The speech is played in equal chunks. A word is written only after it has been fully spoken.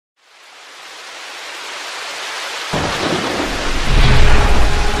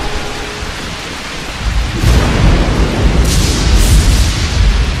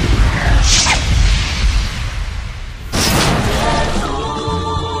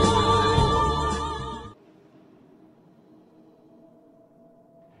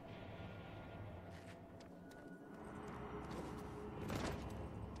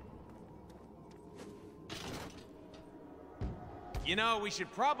You know, we should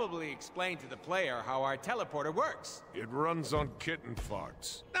probably explain to the player how our teleporter works. It runs on kitten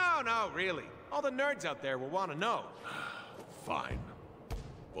farts. No, really. All the nerds out there will want to know. Fine.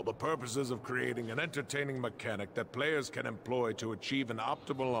 For the purposes of creating an entertaining mechanic that players can employ to achieve an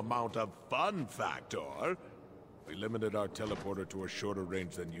optimal amount of fun factor, we limited our teleporter to a shorter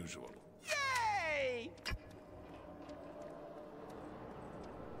range than usual. Yay!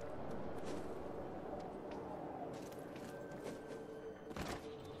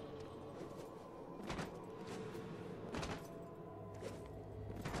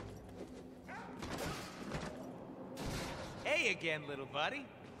 Hey again, little buddy.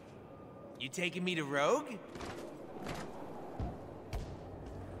 You taking me to Rogue?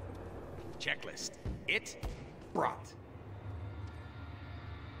 Checklist. It brought.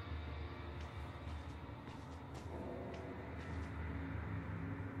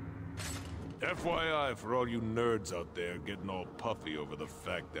 FYI for all you nerds out there getting all puffy over the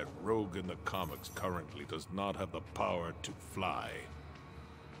fact that Rogue in the comics currently does not have the power to fly.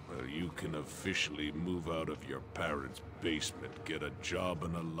 Well, you can officially move out of your parents' basement, get a job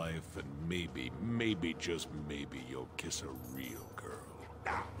and a life, and maybe, just maybe, you'll kiss a real girl.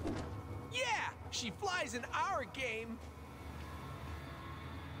 Yeah, she flies in our game.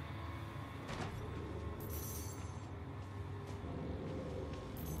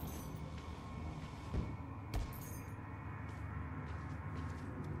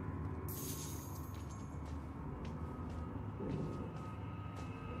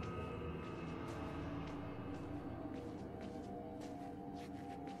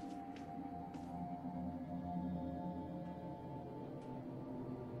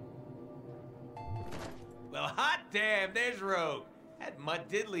 Well, hot damn, there's Rogue. That mud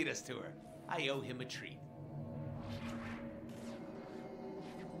did lead us to her. I owe him a treat.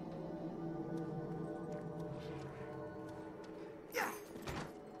 Yeah.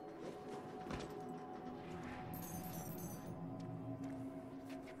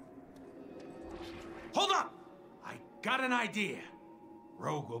 Hold up! I got an idea.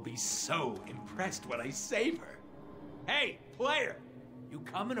 Rogue will be so impressed when I save her. Hey, player! You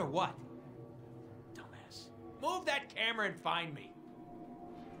coming or what? Move that camera and find me.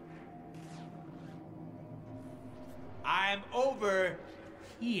 I'm over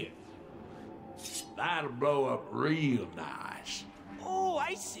here. That'll blow up real nice. Oh,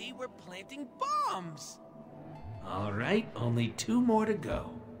 I see. We're planting bombs. All right, only 2 more to go.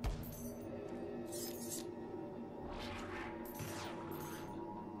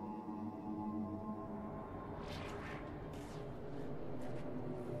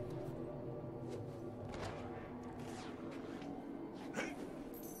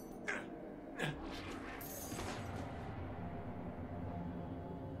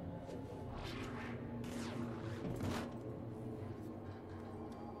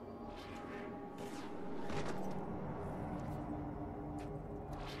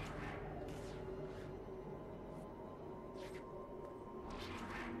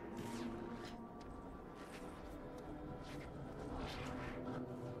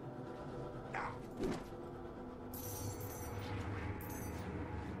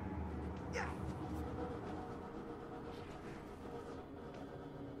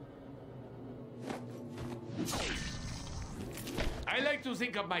 I like to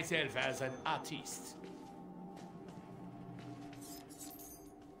think of myself as an artist.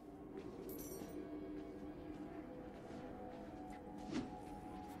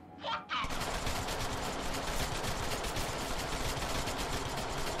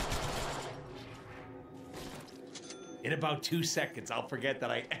 In about 2 seconds, I'll forget that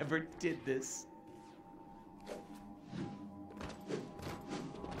I ever did this.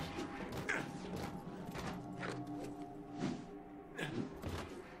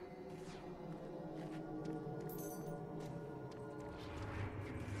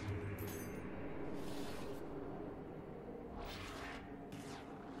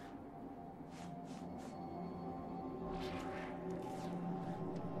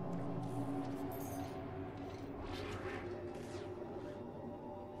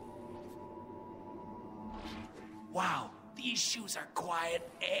 Wow, these shoes are quiet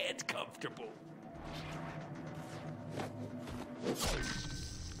and comfortable.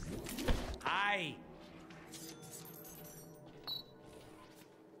 Hi.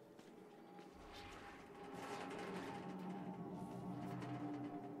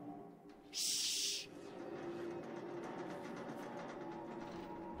 Shh.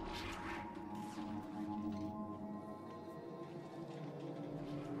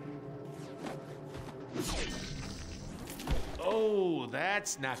 Oh,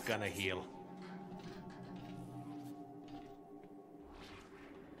 that's not gonna heal.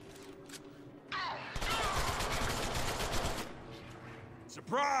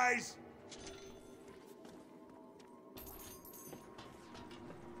 surprise!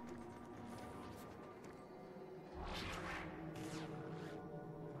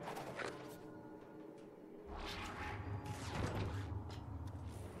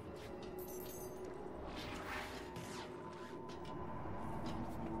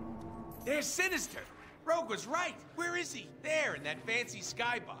 There's Sinister! Rogue was right! Where is he? There, in that fancy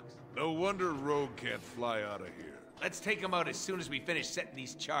skybox. No wonder Rogue can't fly out of here. Let's take him out as soon as we finish setting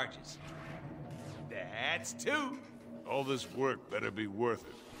these charges. That's two. All this work better be worth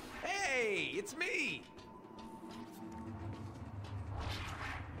it. Hey, it's me!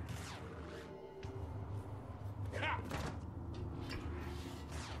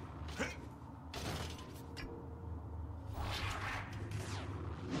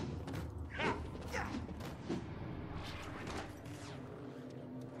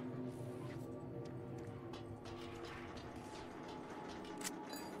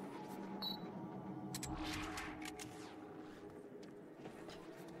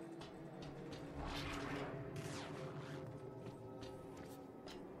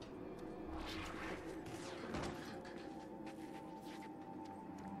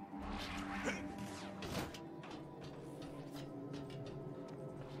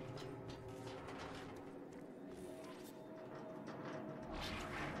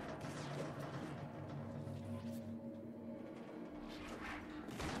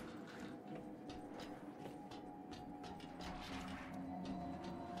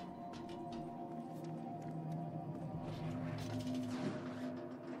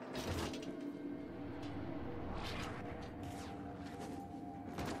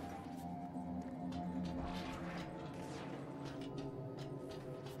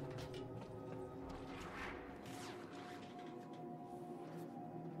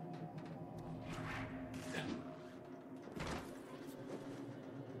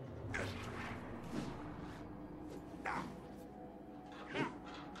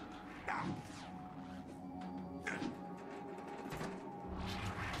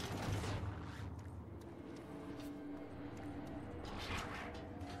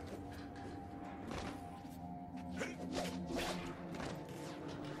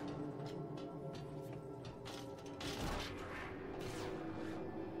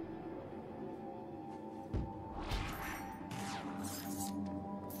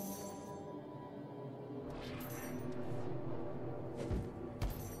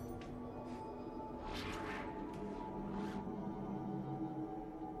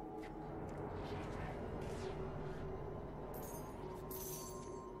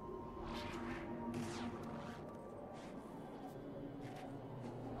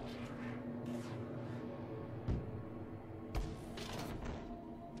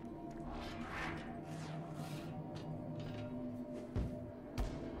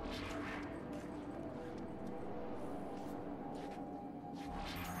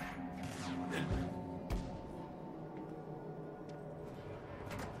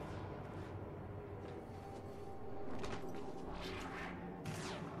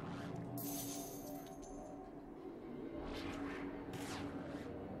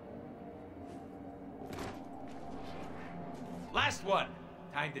 Last one.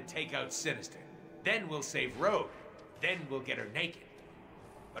 Time to take out Sinister. Then we'll save Rogue. Then we'll get her naked.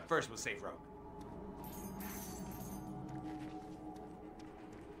 But first we'll save Rogue.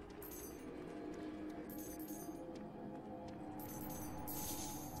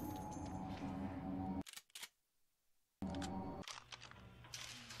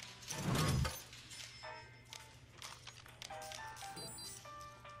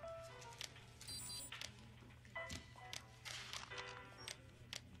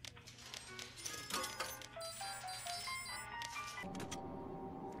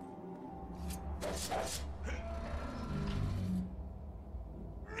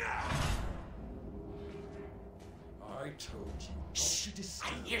 I told you. Shh,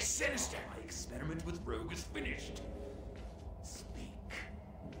 I hear Sinister. My experiment with Rogue is finished. Speak.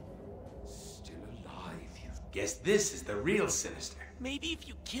 Still alive, you. Guess this is the real Sinister. Maybe if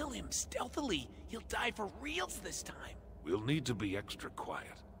you kill him stealthily, he'll die for reals this time. We'll need to be extra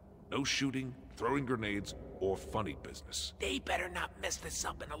quiet. No shooting, throwing grenades, or funny business. They better not mess this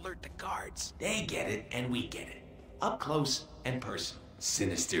up and alert the guards. They get it, and we get it. Up close and personal.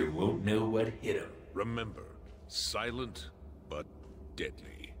 Sinister won't know what hit him. Remember, silent but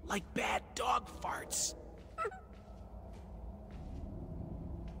deadly. Like bad dog farts.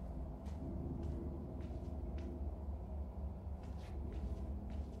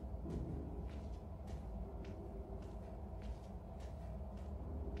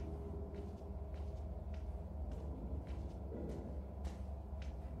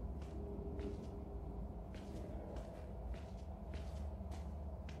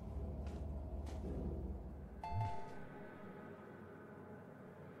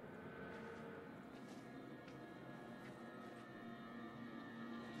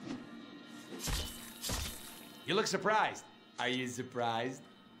 You look surprised. Are you surprised?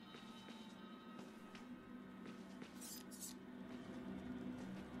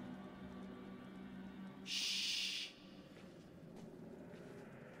 Shh.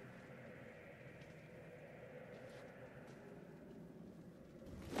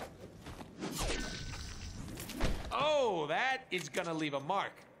 Oh, that is gonna leave a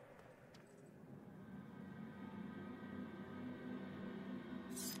mark.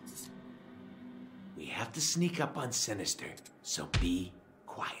 We have to sneak up on Sinister, so be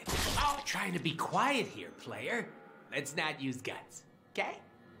quiet. Oh, trying to be quiet here, player. Let's not use guns, okay?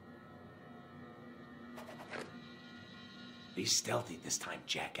 Be stealthy this time,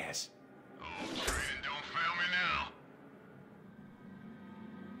 jackass. Oh, Trent, don't fail me now.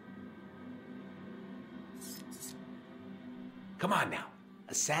 Come on now.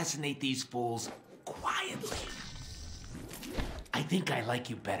 Assassinate these fools quietly. I think I like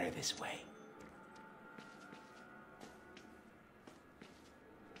you better this way.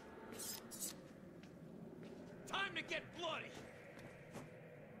 Time to get bloody!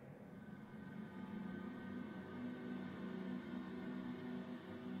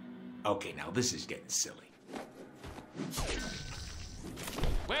 Okay, now this is getting silly.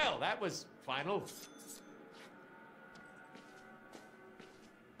 Well, that was final.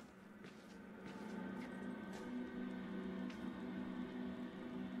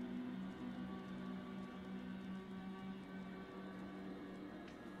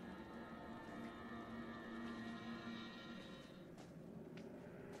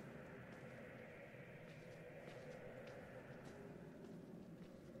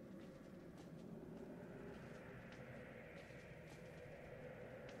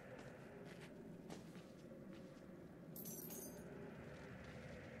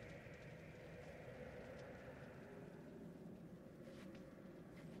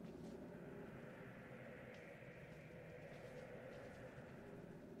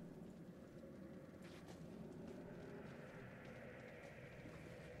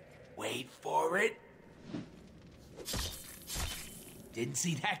 Wait for it. Didn't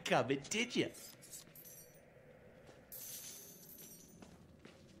see that coming, did you?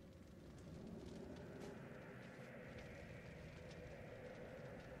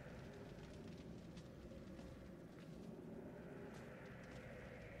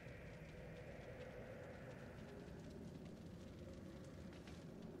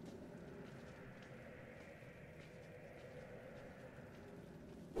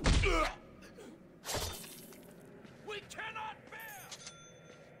 We cannot bear!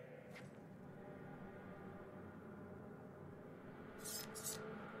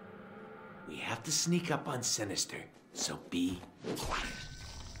 We have to sneak up on Sinister, so be quiet.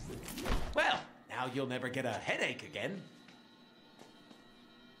 Well, now you'll never get a headache again.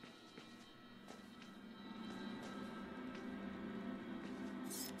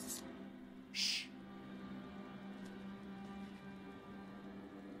 Shh.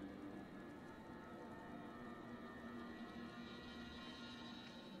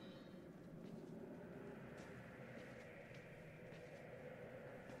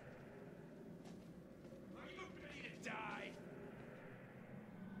 Are you ready to die?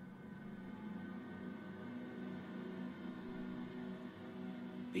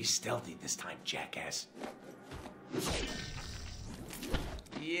 Be stealthy this time, jackass.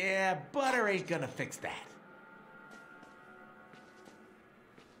 Yeah, butter ain't gonna fix that.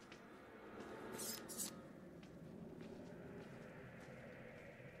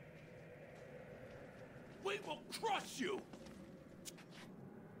 We will crush you!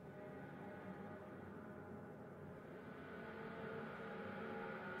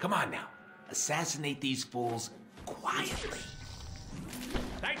 Come on now. Assassinate these fools quietly.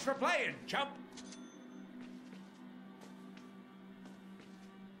 Thanks for playing, chump.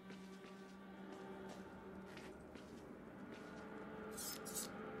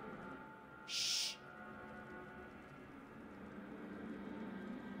 Shh.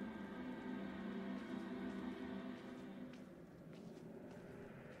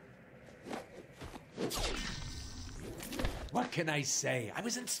 What can I say? I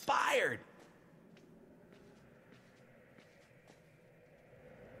was inspired.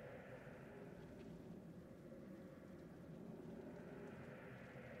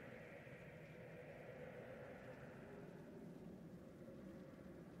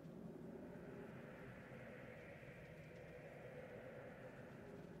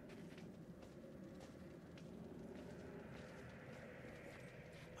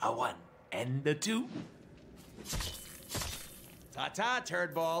 A 1 and a 2. Ta-ta,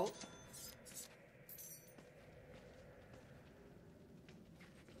 turd ball.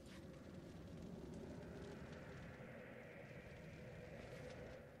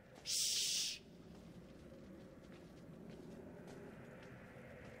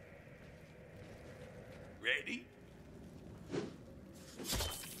 Ready?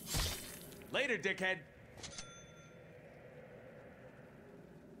 Later, dickhead.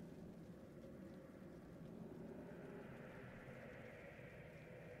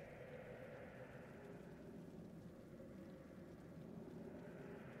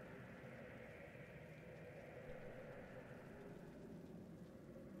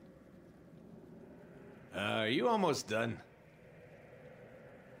 Are you almost done?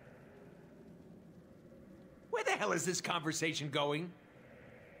 Where the hell is this conversation going?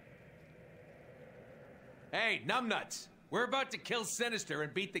 Hey, numbnuts! We're about to kill Sinister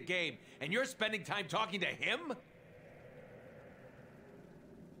and beat the game, and you're spending time talking to him?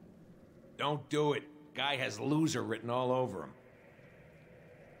 Don't do it. Guy has loser written all over him.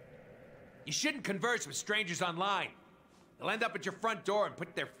 You shouldn't converse with strangers online. They'll end up at your front door and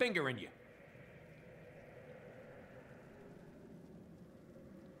put their finger in you.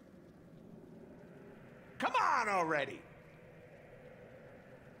 Come on already!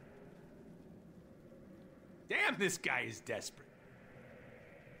 Damn, this guy is desperate.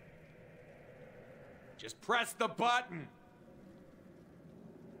 Just press the button.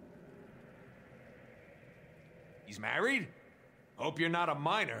 He's married? Hope you're not a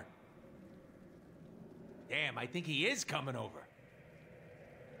minor. Damn, I think he is coming over.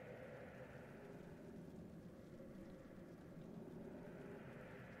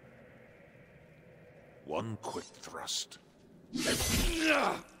 One quick thrust.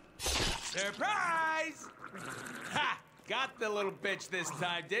 Surprise! Ha! Got the little bitch this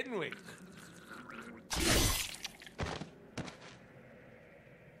time, didn't we?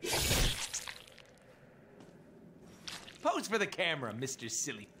 Pose for the camera, Mr.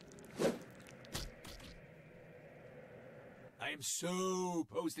 Silly. I am so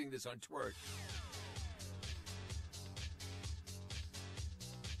posting this on Twitter.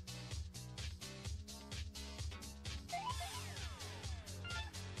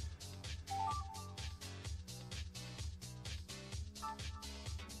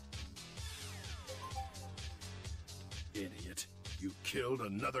 Idiot. You killed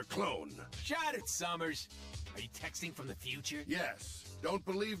another clone. Shot it, Summers. Are you texting from the future? Yes. Don't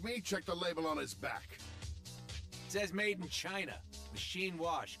believe me? Check the label on his back. It says made in China. Machine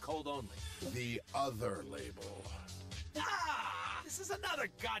wash, cold only. The other label. Ah! This is another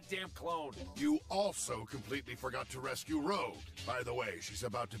goddamn clone. You also completely forgot to rescue Rogue. By the way, she's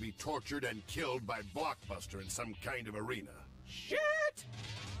about to be tortured and killed by Blockbuster in some kind of arena. Shit!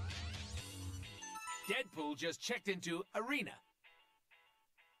 Deadpool just checked into Arena.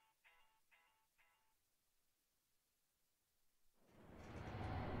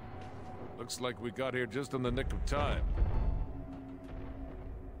 Looks like we got here just in the nick of time.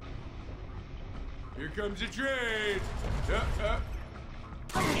 Here comes a train! Get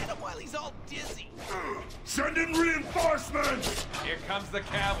him while he's all dizzy. Send in reinforcements! Here comes the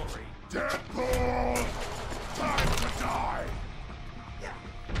cavalry. Deadpool! Time to die!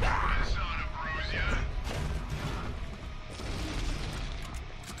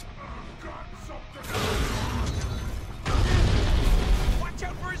 Watch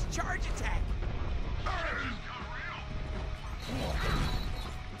out for his charge attack.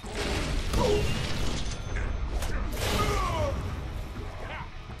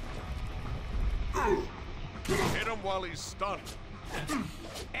 Hit him while he's stunned. And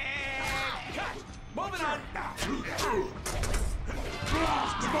cut! Moving on! Hey!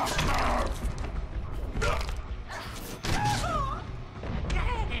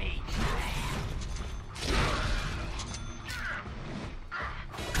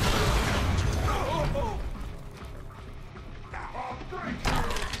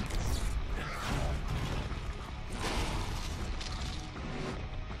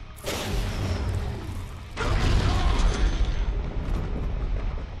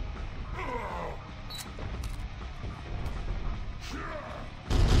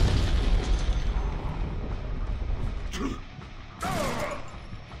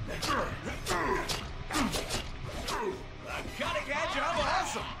 Cutting edge of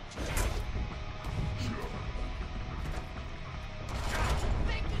awesome!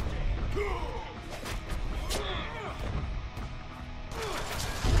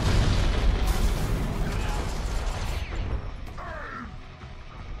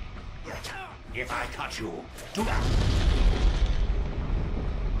 If I cut you, do that.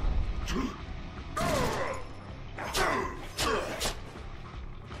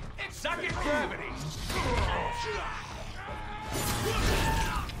 Suck it, gravity!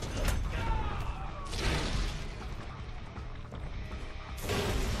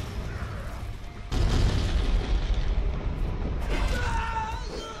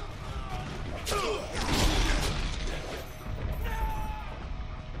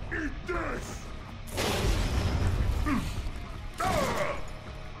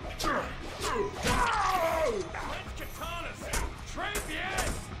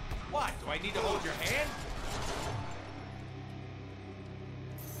 What? Do I need to hold your hand?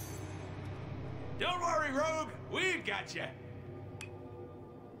 Don't worry, Rogue. We've got you.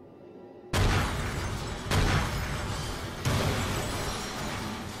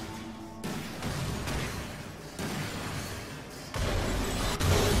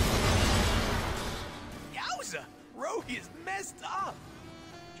 Yowza! Rogue is messed up.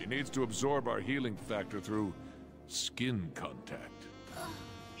 She needs to absorb our healing factor through skin contact.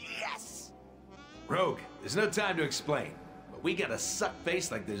 Yes! Rogue, there's no time to explain, but we gotta suck face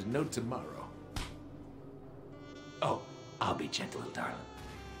like there's no tomorrow. Oh, I'll be gentle, darling.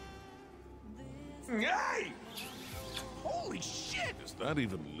 Hey! Holy shit! Is that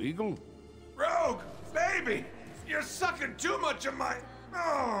even legal? Rogue, baby, you're sucking too much of my...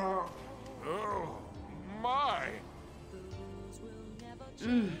 Oh. Oh, my!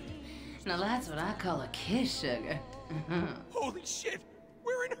 Now that's what I call a kiss, sugar. Holy shit!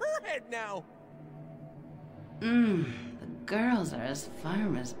 We're in her head now! The girls are as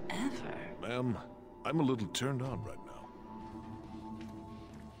firm as ever. Ma'am, I'm a little turned on right now.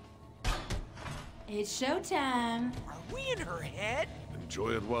 It's showtime. Are we in her head?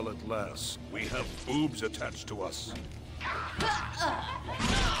 Enjoy it while it lasts. We have boobs attached to us. Is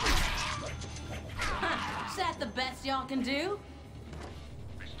that the best y'all can do?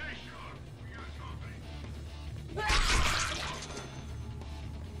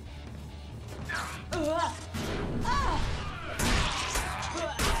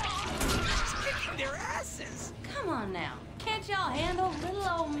 Kicking their asses! Come on now. Can't y'all handle little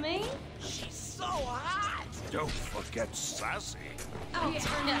old me? She's so hot! Don't forget sassy. I'll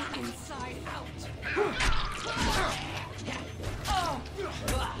turn that inside out. I'll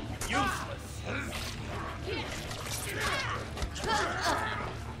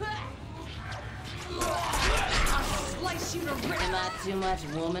slice you to rip. Am I too much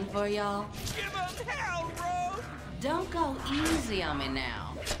woman for y'all? Give them hell, Rogue! Don't go easy on me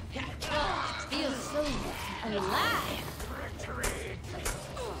now. Feels so alive.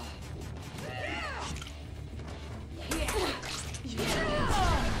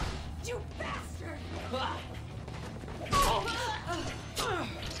 You bastard!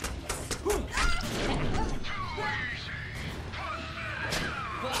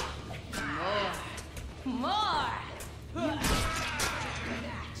 More!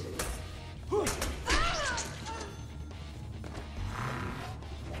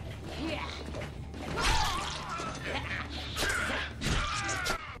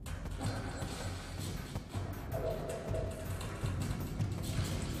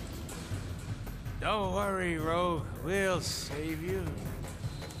 Don't worry, Rogue. We'll save you.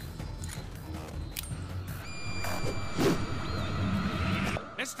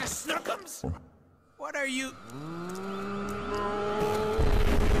 Mr. Snookums? What are you...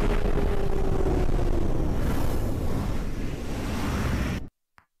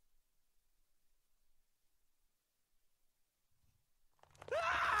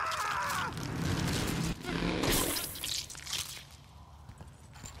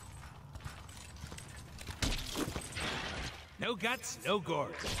 No guts, no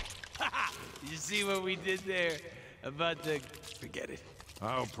gore. Haha! You see what we did there? About the... Forget it.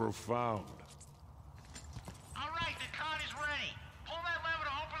 How profound. All right, the cart is ready. Pull that lever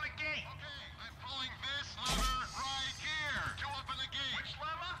to open the gate. Okay, I'm pulling this lever right here to open the gate. Which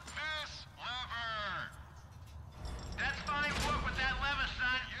lever? This lever. That's fine work with that lever,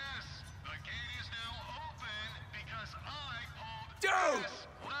 son. Yes, the gate is now open because I pulled Dude! this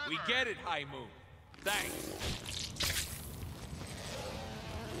lever. We get it, High Moon. Thanks.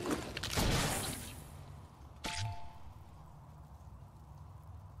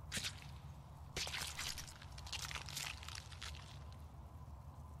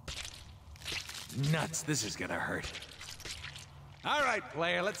 Nuts, this is gonna hurt. All right,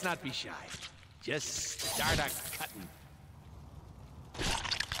 player, let's not be shy. Just start a cutting.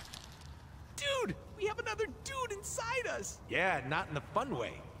 Dude! We have another dude inside us! Yeah, not in the fun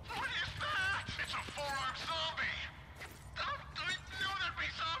way. What is that? It's a four-armed zombie. I knew there'd be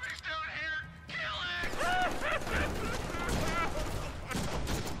zombies down here. Kill it!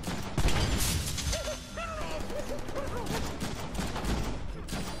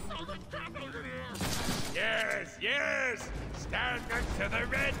 Yes, yes! Stand next to the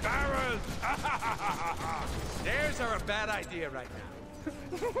red barrels! Stairs are a bad idea right now.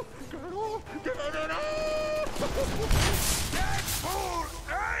 Deadpool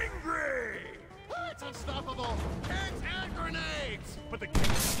angry! It's unstoppable! Tanks and grenades! But the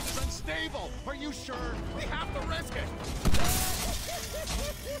gate is unstable! Are you sure? We have to risk it!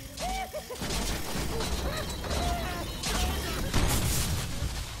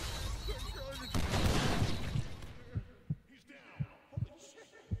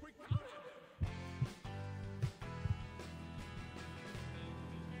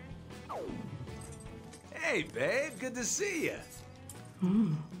 Hey, babe, good to see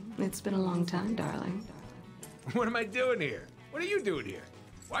you. It's been a long time, darling. What am I doing here? What are you doing here?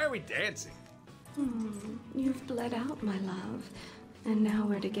 Why are we dancing? You've bled out, my love. And now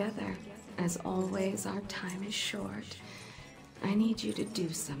we're together. As always, our time is short. I need you to do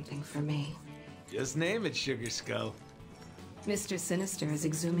something for me. Just name it, Sugar Skull. Mr. Sinister is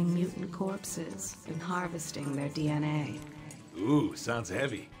exhuming mutant corpses and harvesting their DNA. Ooh, sounds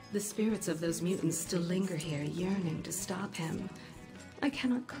heavy. The spirits of those mutants still linger here, yearning to stop him. I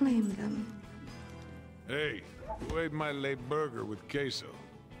cannot claim them. Hey, who ate my late burger with queso?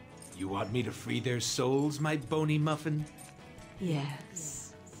 You want me to free their souls, my bony muffin?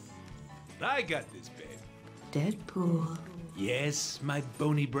 Yes. I got this, babe. Deadpool. Yes, my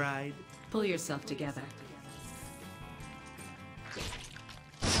bony bride. Pull yourself together.